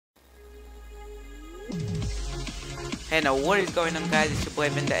Hey now, what is going on guys, it's your boy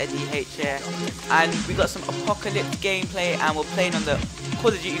Vendor EDH here, and we got some Apocalypse gameplay and we're playing on the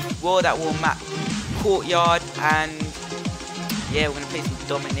COD World at War map, Courtyard, and yeah, we're going to play some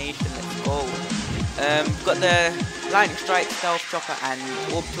Domination, let's go. Got the Lightning Strike, Stealth Chopper and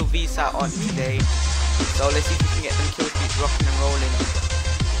Orbital Visa on today, so let's see if we can get them kill streaks rocking and rolling.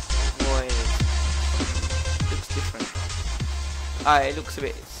 Boy, looks different. Alright, it looks a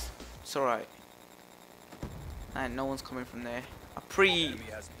bit, it's alright. And no one's coming from there. Don't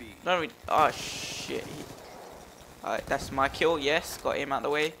really, oh shit. Alright, that's my kill. Yes, got him out of the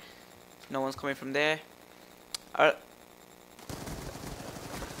way. No one's coming from there. Okay,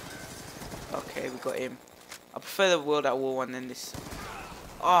 we got him. I prefer the World at War one than this.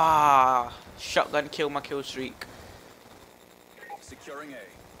 Ah, shotgun kill my kill streak. Securing A.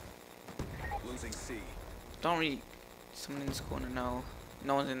 Losing C. Don't really. Someone in this corner. No,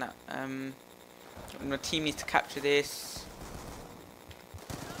 no one's in that. My team needs to capture this.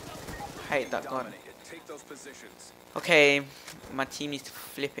 I hate that gun. Take those positions. Okay, my team needs to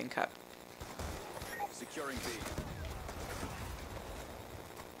flip and cap. Securing B.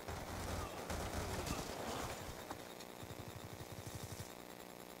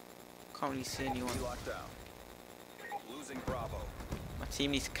 Can't really see anyone. Locked down. Losing Bravo. My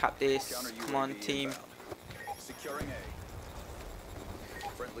team needs to cap this. Come on, team. Securing A.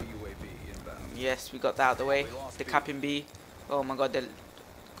 Friendly UAV inbound. Yes, we got that out of the way. The capping B. Oh my god, they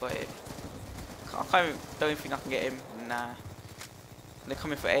got it. Don't think I can get him. Nah. They're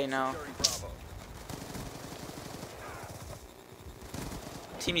coming for A now.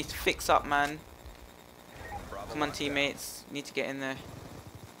 Team needs to fix up, man. Come on, teammates. Need to get in there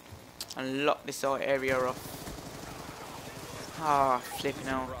and lock this whole area off. Ah, flipping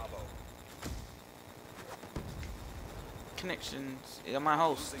out. Connections. Is that my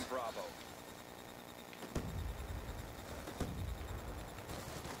host?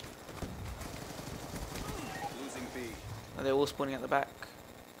 Are they all spawning at the back?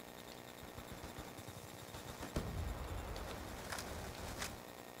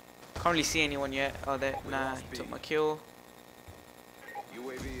 Can't really see anyone yet. Are they? Nah, he took my kill.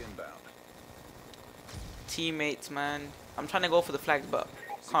 UAV inbound. Teammates, man. I'm trying to go for the flags, but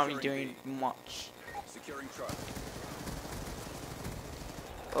can't really do much. Securing truck.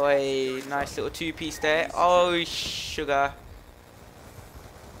 Oi, nice little two-piece there. Oh, sugar.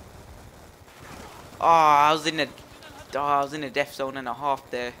 Oh, I was in a death zone and a half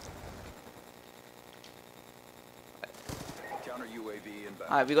there. Counter UAV inbound.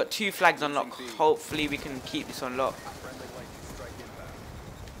 Alright, we got 2 flags unlocked. Hopefully we can keep this unlocked.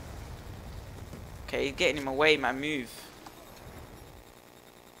 Okay, he's getting him away, man. Move.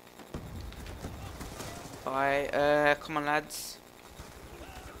 Alright, come on, lads.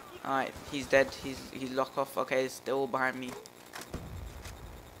 Alright, he's dead. He's locked off. Okay, they're all behind me.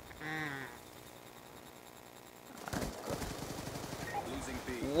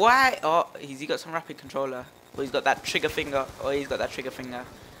 Why? Oh, he got some rapid controller. Or he's got that trigger finger. Oh, he's got that trigger finger.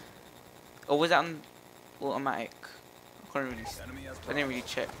 Or was that on automatic? I didn't really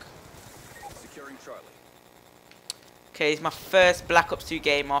check. Securing Charlie. Okay, it's my first Black Ops 2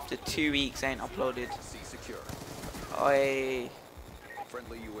 game after 2 weeks. Ain't uploaded. C secure. Oi.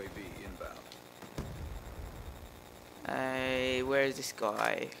 Friendly UAV inbound. Where is this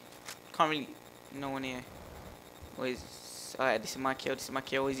guy? Can't really. No one here. Where is? Alright, this is my kill. This is my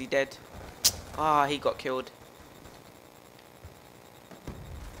kill. Is he dead? Ah, he got killed.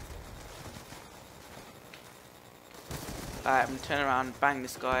 Alright, I'm gonna turn around and bang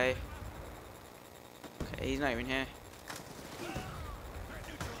this guy. Okay, he's not even here.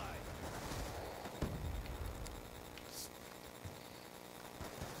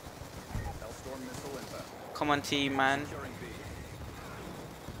 Come on, team, man.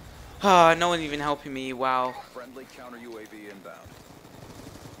 Ah, no one's even helping me. Wow. Friendly counter UAV inbound.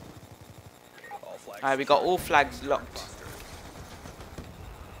 Alright, we got all flags locked.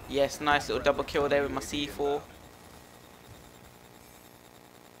 Yes, nice little double kill there with my C4.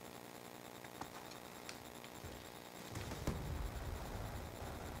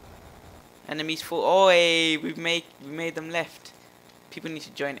 Enemies full. Oh, hey, we made them left. People need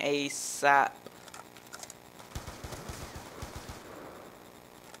to join ASAP.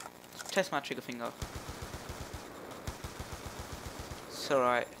 Test my trigger finger. It's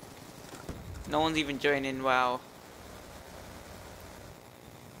alright. No one's even joining. Wow.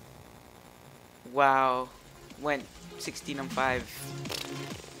 Wow. Went 16 and 5.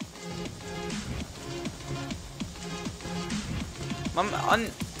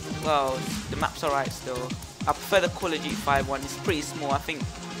 Well, the map's alright still. I prefer the Call of Duty 5 one. It's pretty small. I think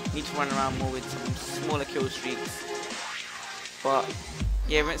Need to run around more with some smaller kill streaks. But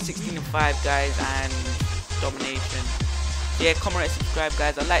yeah, we're at 16 and 5 guys, and domination. Yeah, comment and subscribe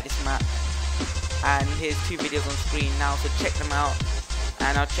guys. I like this map, and here's 2 videos on screen now, so check them out,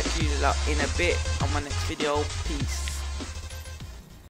 and I'll check you out in a bit on my next video. Peace.